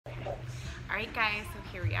Alright guys,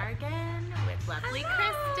 so here we are again with lovely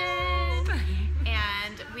Kristen,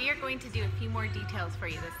 and we are going to do a few more details for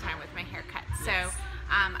you this time with my haircut. So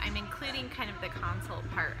I'm including kind of the consult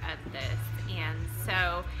part of this, and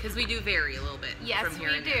so because we do vary a little bit. Yes, from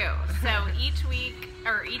here we do. So each week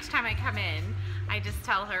or each time I come in, I just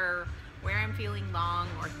tell her where I'm feeling long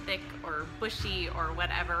or thick or bushy or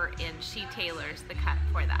whatever, and she tailors the cut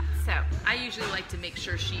for that. So I usually like to make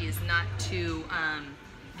sure she is not too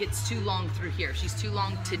gets too long through here. If she's too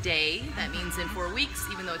long today, that means in 4 weeks,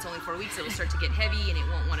 even though it's only 4 weeks, it'll start to get heavy and it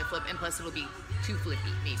won't want to flip, and plus it'll be too flippy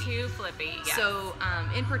maybe. Too flippy, yeah. So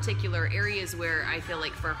in particular, areas where I feel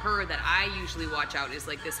like for her that I usually watch out is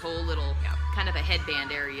like this whole little kind of a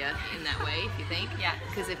headband area in that way, if you think. Yeah.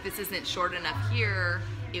 Because if this isn't short enough here,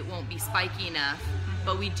 it won't be spiky enough.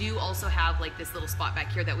 But we do also have like this little spot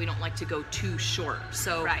back here that we don't like to go too short.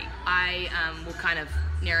 So I will kind of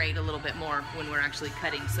narrate a little bit more when we're actually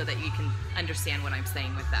cutting so that you can understand what I'm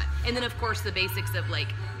saying with that. And then of course the basics of like,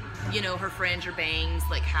 you know, her fringe or bangs,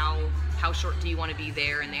 like how short do you want to be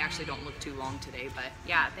there, and they actually don't look too long today, but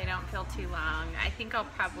yeah, they don't feel too long. I think I'll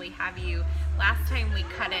probably have you, last time we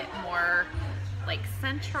cut it more like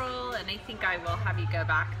central, and I think I will have you go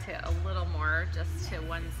back to a little more just to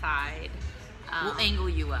one side. We'll angle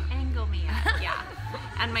you up. Angle me up, yeah.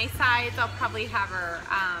 And my sides, I'll probably have her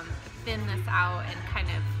thin this out and kind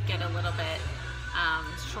of get a little bit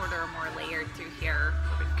shorter, more layered through here.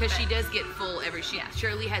 Because she does get full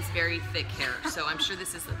Shirley has very thick hair, so I'm sure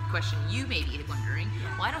this is a question you may be wondering.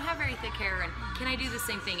 Well, I don't have very thick hair, and can I do the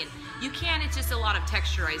same thing? And you can, it's just a lot of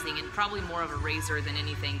texturizing and probably more of a razor than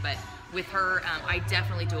anything, but with her, I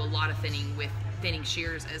definitely do a lot of thinning with thinning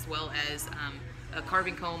shears, as well as a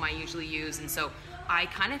carving comb I usually use. And so I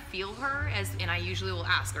kind of feel her and I usually will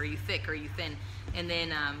ask, are you thick, are you thin? And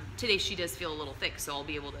then today she does feel a little thick, so I'll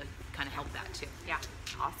be able to kind of help that too. Yeah,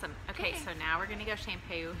 awesome. Okay, so now we're gonna go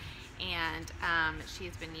shampoo, and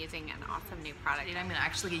she's been using an awesome new product. And I'm gonna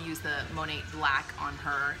actually use the Monet Black on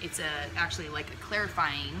her. It's actually like a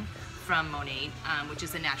clarifying from Monet, which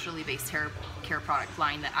is a naturally based hair care product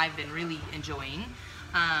line that I've been really enjoying.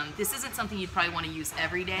 This isn't something you'd probably want to use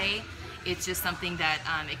every day. It's just something that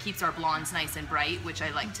it keeps our blondes nice and bright, which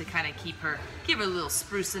I like to kind of give her a little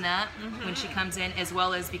sprucing up when she comes in, as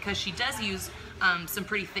well as because she does use some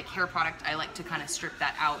pretty thick hair product, I like to kind of strip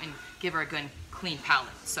that out and give her a good clean palette.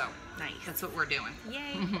 So nice. That's what we're doing.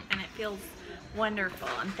 Yay! And it feels wonderful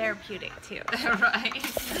and therapeutic too. Right.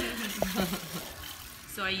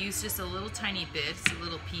 So I use just a little tiny bit. It's a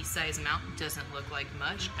little pea-sized amount. It doesn't look like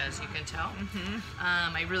much, as you can tell.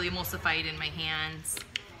 I really emulsify it in my hands.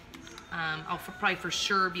 I'll probably for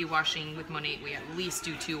sure be washing with Monet. We at least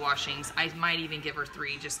do 2 washings. I might even give her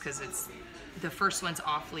 3 just because it's the first one's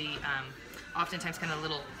awfully, oftentimes kind of a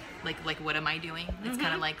little like what am I doing? It's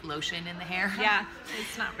kind of like lotion in the hair. Yeah,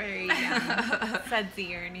 it's not very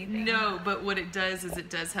sudsy or anything. No, but what it does is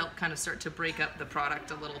it does help kind of start to break up the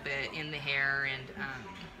product a little bit in the hair, and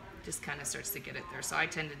just kind of starts to get it there. So I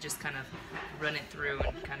tend to just kind of run it through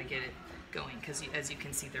and kind of get it going, because as you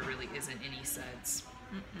can see, there really isn't any suds.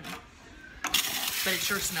 But it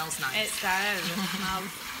sure smells nice. It does. It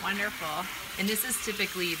smells wonderful. And this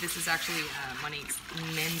is actually Monet's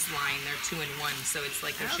men's line. They're 2-in-1, so it's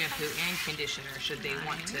like a shampoo and conditioner should they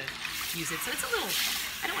want to use it. So it's a little,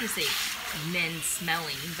 I don't want to say men's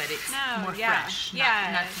smelling, but it's more fresh,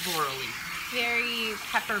 not florally. Very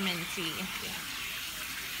pepperminty. Yeah.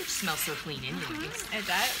 Which smells so clean anyways. It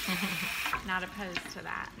does. Not opposed to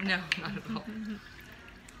that. No, not at all.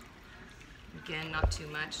 Again, not too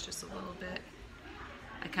much, just a little bit.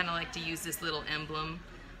 I kind of like to use this little emblem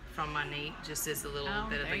from Monet just as a little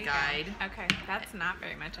bit of a guide. Okay, that's not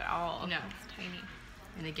very much at all. No. It's tiny.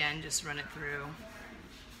 And again, just run it through.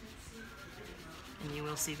 And you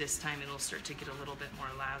will see this time it'll start to get a little bit more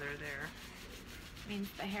lather there. Means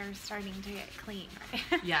the hair is starting to get clean,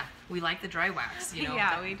 right? Yeah, we like the dry wax, you know.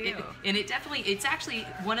 Yeah, we do. It's actually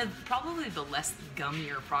one of probably the less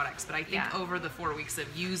gummier products, but I think over the 4 weeks of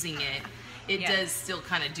using it, it does still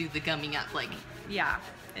kind of do the gumming up, like. Yeah,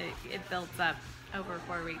 it builds up over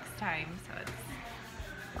 4 weeks time, so it's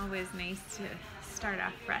always nice to start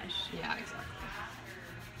off fresh. Yeah, exactly.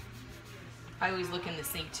 I always look in the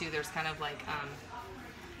sink too. There's kind of like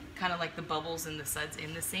the bubbles in the suds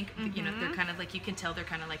in the sink. You know, they're kind of like, you can tell they're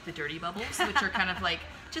kind of like the dirty bubbles, which are kind of like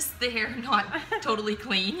just the hair not totally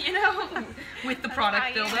clean, you know, with the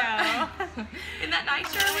product buildup. Isn't that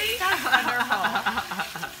nice, Shirley? That's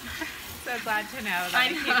wonderful. So glad to know that I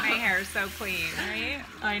keep my hair so clean, right?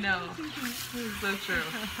 I know. It's so true.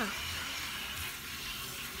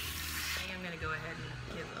 I'm going to go ahead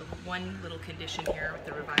and give one little condition here with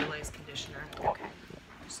the revitalized conditioner. Okay.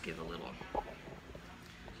 Just give a little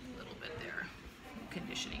bit there,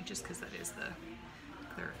 conditioning, just because that is the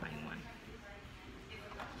clarifying one.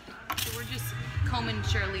 So we're just combing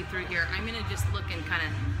Shirley through here. I'm gonna just look and kind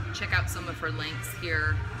of check out some of her lengths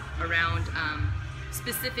here around,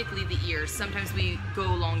 specifically the ears. Sometimes we go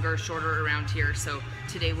longer, shorter around here. So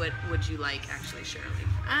today, what would you like actually, Shirley?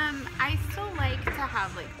 I still like to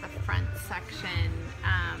have like the front section,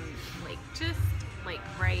 like just like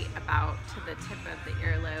right about to the tip of the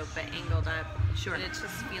earlobe, but angled up. Sure. But it's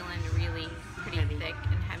just feeling really pretty Heavy. thick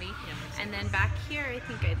and heavy. Yeah, and then back here, I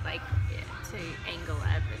think I'd like it to angle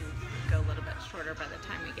up and go a little bit shorter by the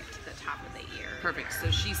time we get to the top of the ear. Perfect.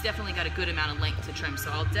 So she's definitely got a good amount of length to trim.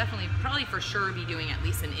 So I'll definitely, probably for sure, be doing at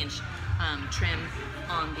least an inch trim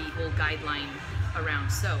on the whole guideline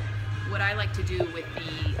around. So what I like to do with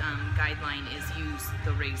the guideline is use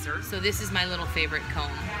the razor. So this is my little favorite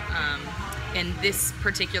comb. And this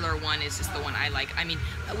particular one is just the one I like. I mean,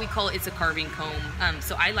 we call it's a carving comb.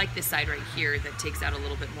 So I like this side right here that takes out a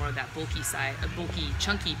little bit more of that bulky side, a bulky,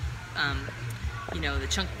 chunky, you know,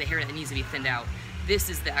 the hair that needs to be thinned out. This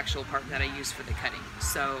is the actual part that I use for the cutting.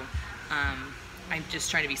 So I'm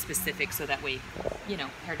just trying to be specific so that way, you know,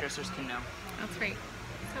 hairdressers can know. That's great.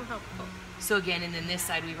 So helpful. So again, and then this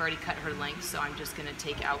side we've already cut her length, so I'm just gonna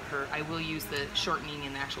take out her, I will use the shortening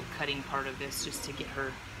and the actual cutting part of this just to get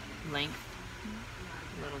her length.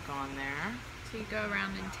 A little gone there. So you go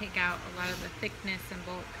around and take out a lot of the thickness and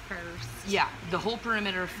bulk first. Yeah, the whole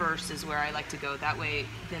perimeter first is where I like to go. That way,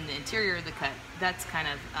 then the interior of the cut, that's kind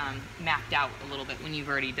of mapped out a little bit when you've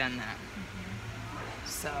already done that.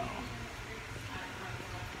 So,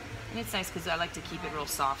 and it's nice because I like to keep it real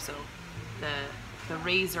soft, so the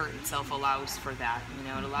razor itself allows for that. You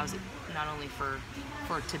know, it allows it not only for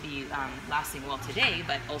it to be lasting well today,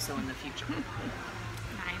 but also in the future.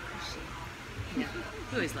 I appreciate it. Yeah,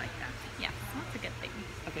 we always like that. Yeah, that's a good thing.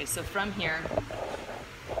 Okay, so from here,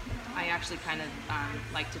 I actually kind of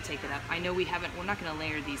like to take it up. I know we're not going to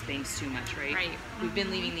layer these bangs too much, right? Right. We've been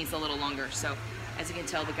leaving these a little longer, so as you can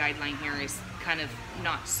tell, the guideline here is kind of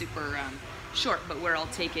not super short, but where I'll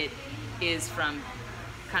take it is from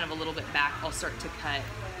kind of a little bit back. I'll start to cut,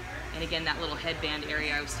 and again, that little headband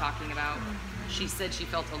area I was talking about, she said she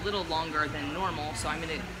felt a little longer than normal, so I'm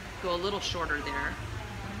going to go a little shorter there,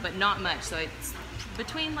 but not much. So it's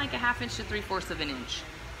between like a 1/2 inch to 3/4 of an inch.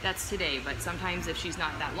 That's today, but sometimes if she's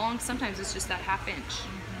not that long, sometimes it's just that 1/2 inch.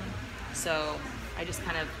 So I just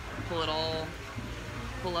kind of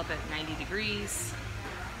pull up at 90 degrees,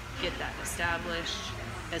 get that established,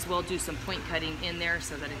 as well do some point cutting in there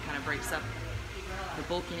so that it kind of breaks up the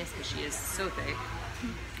bulkiness because she is so thick.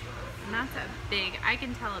 And that's I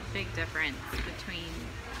can tell a big difference between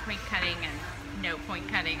point cutting and no point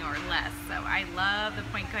cutting or less. So I love the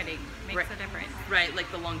point cutting. Makes a difference. Right, like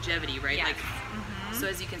the longevity, right? Yes. Like, so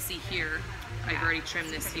as you can see here, I've already trimmed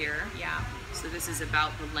this here. Yeah. So this is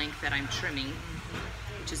about the length that I'm trimming,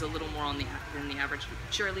 which is a little more than the average.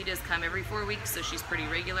 Shirley does come every 4 weeks, so she's pretty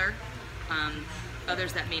regular.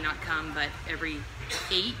 Others that may not come, but every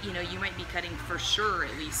 8, you know, you might be cutting for sure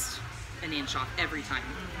at least an inch off every time.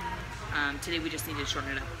 Today we just need to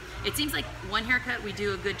shorten it up. It seems like one haircut we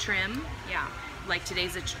do a good trim. Yeah. Like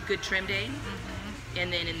today's a good trim day,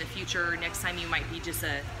 and then in the future, next time you might be just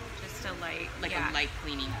a light, a light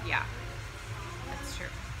cleaning. Yeah, that's true.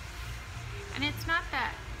 And it's not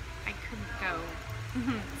that I couldn't go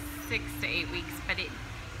 6 to 8 weeks, but it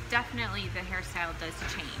definitely, the hairstyle does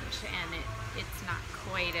change, and it's not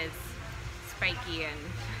quite as spiky, and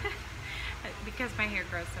because my hair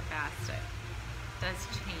grows so fast, it does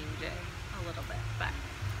change it a little bit, but.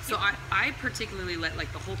 So I particularly let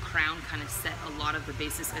like the whole crown kind of set a lot of the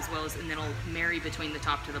basis, as well as, and then I'll marry between the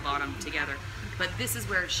top to the bottom together. But this is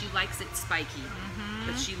where she likes it spiky,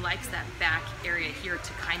 but she likes that back area here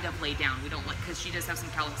to kind of lay down. We don't like, because she does have some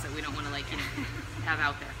cowlicks that we don't want to, like, you know, have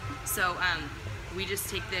out there. So we just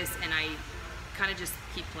take this and I kind of just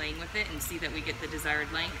keep playing with it and see that we get the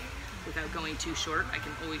desired length without going too short. I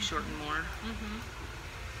can always shorten more.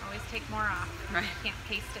 Always take more off. Right. You can't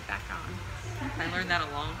paste it back on. I learned that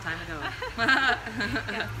a long time ago.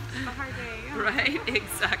 Yeah, it's a hard day. Right,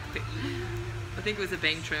 exactly. I think it was a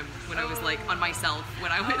bang trim when I was like on myself,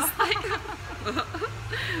 when I was like.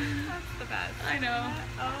 That's the best. I know.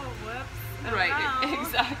 Oh, whoops. Oh, Right, no.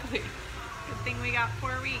 exactly. Good thing we got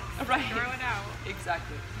 4 weeks. Right. Throw it out.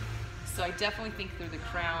 Exactly. So I definitely think through the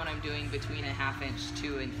crown I'm doing between a 1/2 inch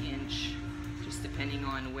to an inch, just depending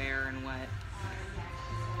on where and what.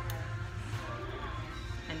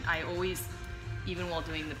 And I always, even while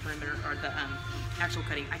doing the perimeter or the actual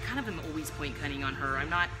cutting, I kind of am always point cutting on her. I'm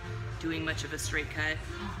not doing much of a straight cut.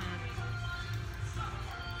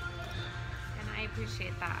 And I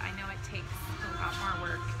appreciate that. I know it takes a lot more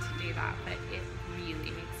work to do that, but it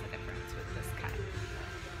really makes a difference with this cut.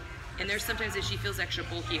 And there's sometimes if she feels extra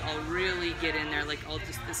bulky, I'll really get in there. Like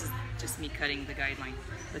this is just me cutting the guideline,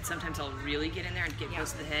 but sometimes I'll really get in there and get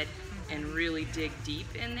close to the head and really dig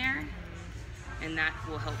deep in there, and that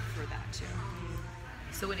will help for that too.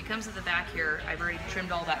 So when it comes to the back here, I've already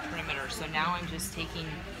trimmed all that perimeter. So now I'm just taking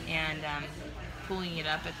and pulling it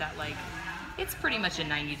up at that, like, it's pretty much a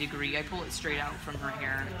 90 degree. I pull it straight out from her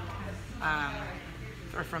hair,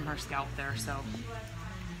 or from her scalp there. So,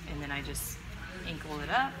 and then I just ankle it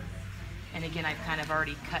up. And again, I've kind of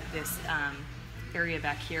already cut this area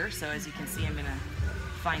back here. So as you can see, I'm gonna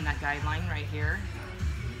find that guideline right here.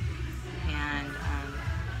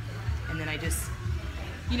 And then I just,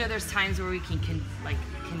 you know, there's times where we can like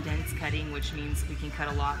condense cutting, which means we can cut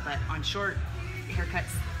a lot, but on short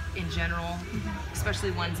haircuts in general,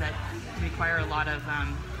 especially ones that require a lot of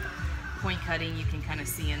point cutting, you can kind of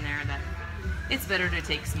see in there that it's better to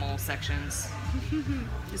take small sections,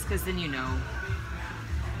 just because then you know.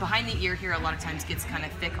 Behind the ear here a lot of times gets kind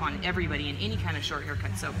of thick on everybody in any kind of short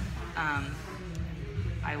haircut, so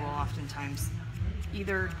I will oftentimes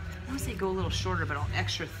either, I want to say go a little shorter, but I'll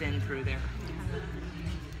extra thin through there.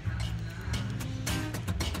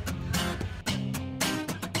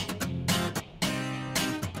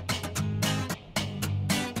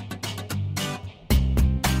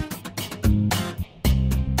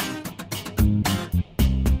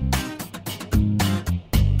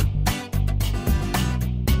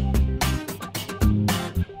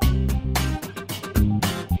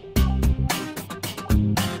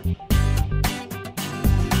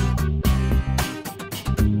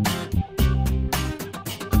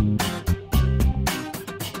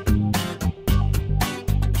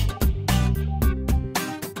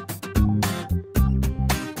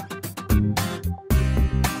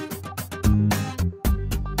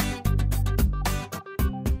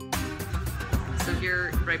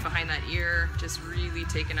 Right behind that ear, just really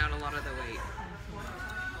taking out a lot of the weight.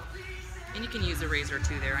 And you can use a razor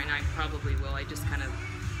too there, and I probably will. I just kind of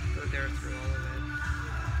go there through all of it.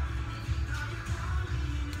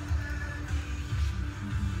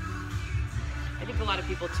 I think a lot of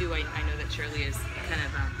people too, I know that Shirley has kind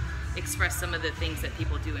of expressed some of the things that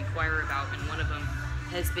people do inquire about, and one of them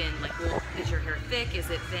has been like, well, is your hair thick? Is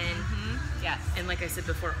it thin? Yes. And like I said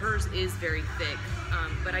before, hers is very thick.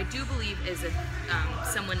 But I do believe as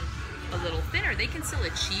someone a little thinner, they can still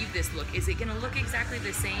achieve this look. Is it going to look exactly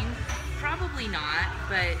the same? Probably not,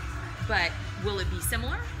 but will it be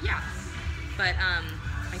similar? Yeah. But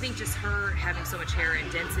I think just her having so much hair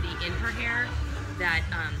and density in her hair that,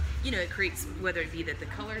 you know, it creates, whether it be that the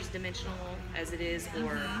color's dimensional as it is,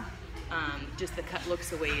 or just the cut looks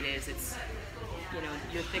the way it is. It's, you know,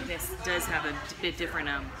 your thickness does have a bit different,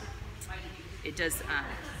 it does,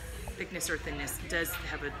 thickness or thinness does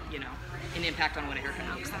have a, you know, an impact on what a haircut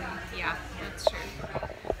looks like. Yeah, that's true.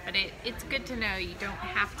 But it's good to know you don't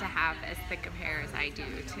have to have as thick of hair as I do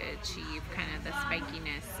to achieve kind of the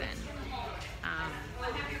spikiness, and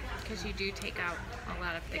because you do take out a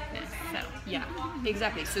lot of thickness. So yeah,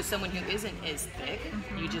 exactly. So someone who isn't as thick,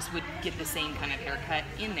 you just would get the same kind of haircut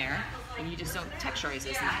in there, and you just don't texturize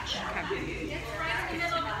as much. Okay. Good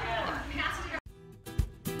to know.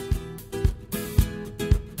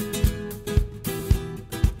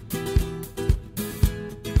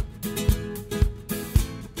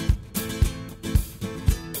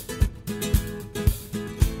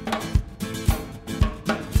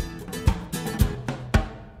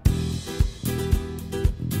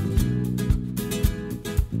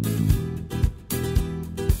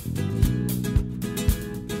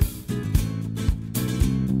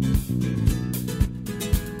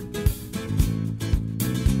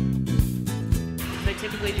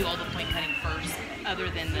 Typically do all the point cutting first, other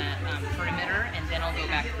than the perimeter, and then I'll go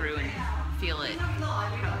back through and feel it.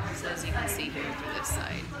 So as you can see here through this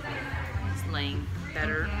side, it's laying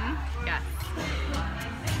better. Yeah.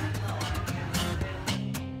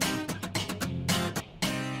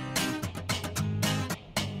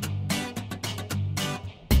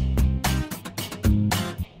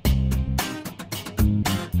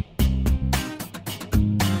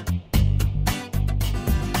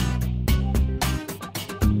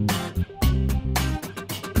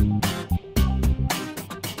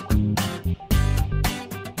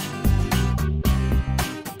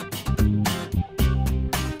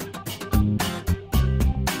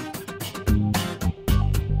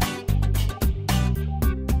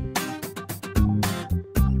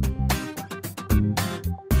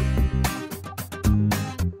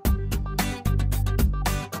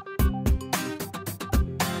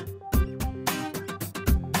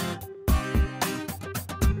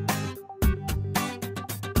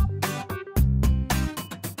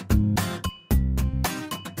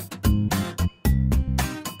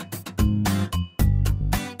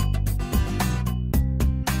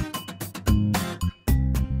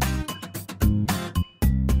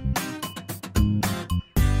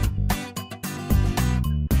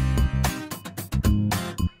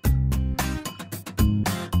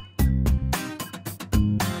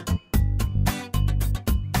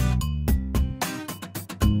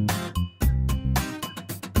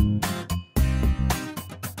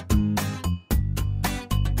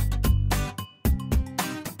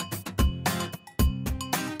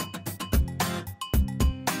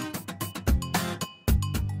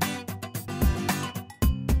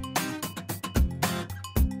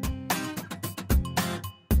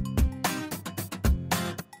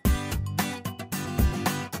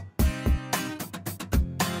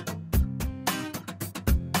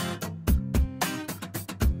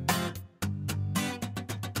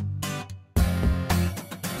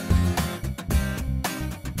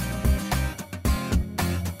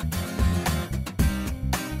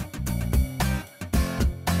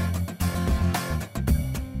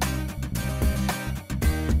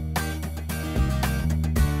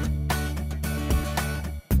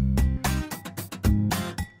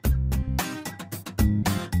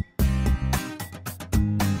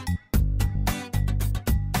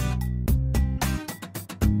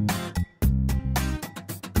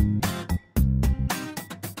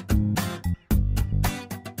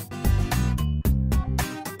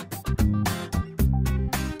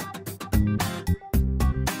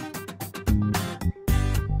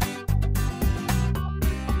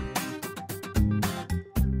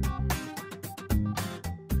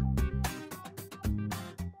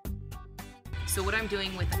 So what I'm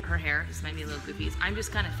doing with her hair, this might be a little goofy, is I'm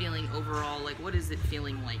just kind of feeling overall, like, what is it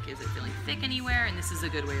feeling like? Is it feeling thick anywhere? And this is a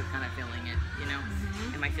good way of kind of feeling it, you know?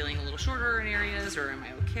 Am I feeling a little shorter in areas, or am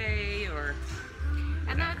I okay, or...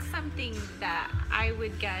 And that's something that I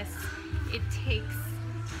would guess it takes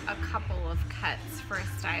a couple of cuts for a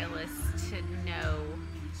stylist to know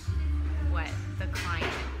what the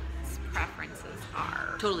client's preferences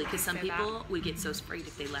are. Totally, because some people would get so sprayed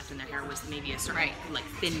if they left and their hair was maybe a certain like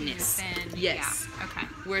thinness. Thin, yes. Yeah. Okay.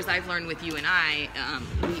 Whereas I've learned with you and I,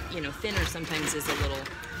 you know, thinner sometimes is a little,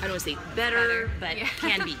 I don't want to say better, but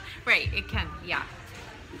can be. Right, it can, yeah.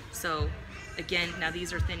 So, again, now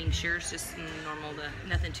these are thinning shears, just normal,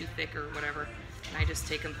 nothing too thick or whatever. And I just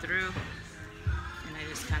take them through, and I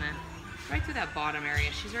just kind of, right through that bottom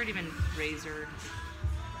area. She's already been razored.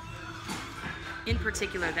 In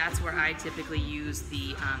particular, that's where I typically use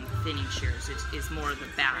the thinning shears. It is more the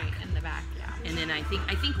back. Right, in the back, yeah. And then I think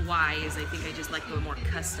why is I think I just like the more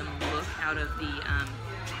custom look out of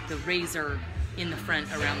the razor in the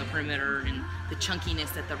front around the perimeter and the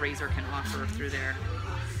chunkiness that the razor can offer through there.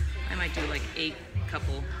 I might do like a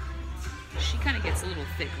couple. She kind of gets a little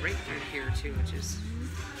thick right through here too, which is,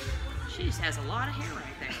 she just has a lot of hair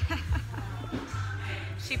right there.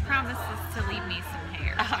 She promises to leave me some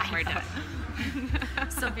hair when we're done.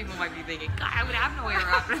 Some people might be thinking, God, I would have no hair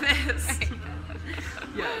after this.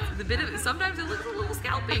 Yeah, it's a bit of, sometimes it looks a little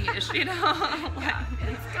scalping-ish, you know? Yeah,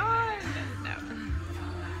 it's gone. No.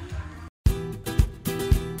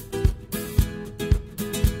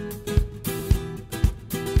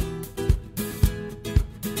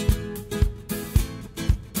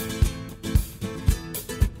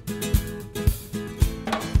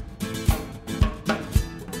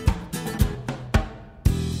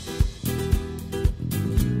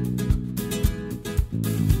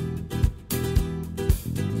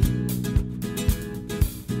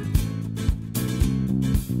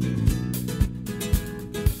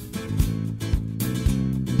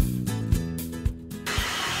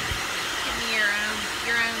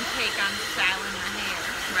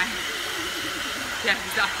 Yeah,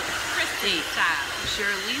 exactly. Kristen style.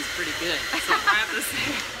 Shirley's pretty good, so I have to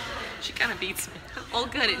say, she kind of beats me. All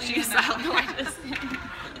good at shoe style. No, I just...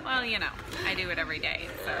 Well, you know, I do it every day,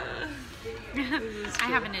 so I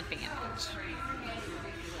have an advantage.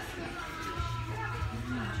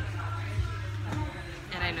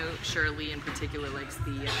 And I know Shirley in particular likes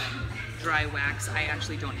the dry wax. I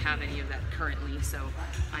actually don't have any of that currently, so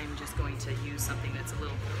I'm just going to use something that's a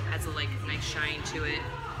little, adds a like nice shine to it.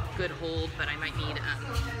 Good hold, but I might need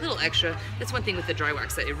a little extra. That's one thing with the dry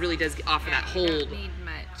wax, that it really does offer that hold. You don't need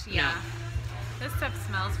much, yeah. No. This stuff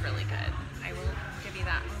smells really good. I will give you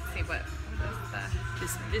that. Let's see what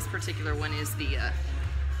is the... This particular one is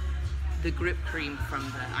the grip cream from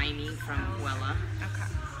the Aini from Wella.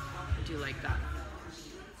 Okay. I do like that.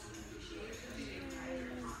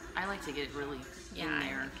 I like to get it really in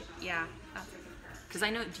there. Yeah. Because I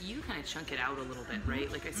know, do you kind of chunk it out a little bit,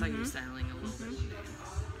 right? Like I saw you styling a little bit.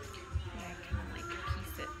 Yeah, I kind of like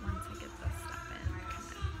piece it once I get this stuff in. Kind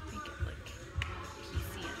of make it like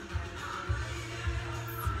piecey and...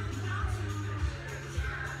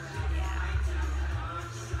 Yeah.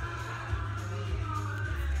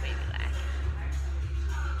 The way we like it.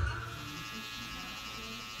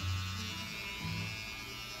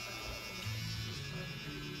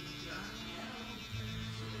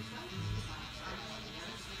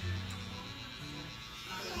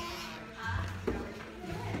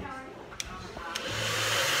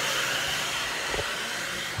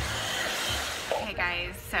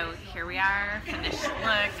 Guys, so here we are, finished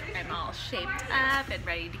look. I'm all shaped up and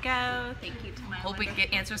ready to go. Thank you to my Hope we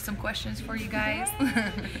can answer some questions for you guys.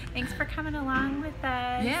 Thanks for coming along with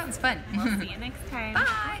us. Yeah, it was fun. We'll see you next time.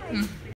 Bye.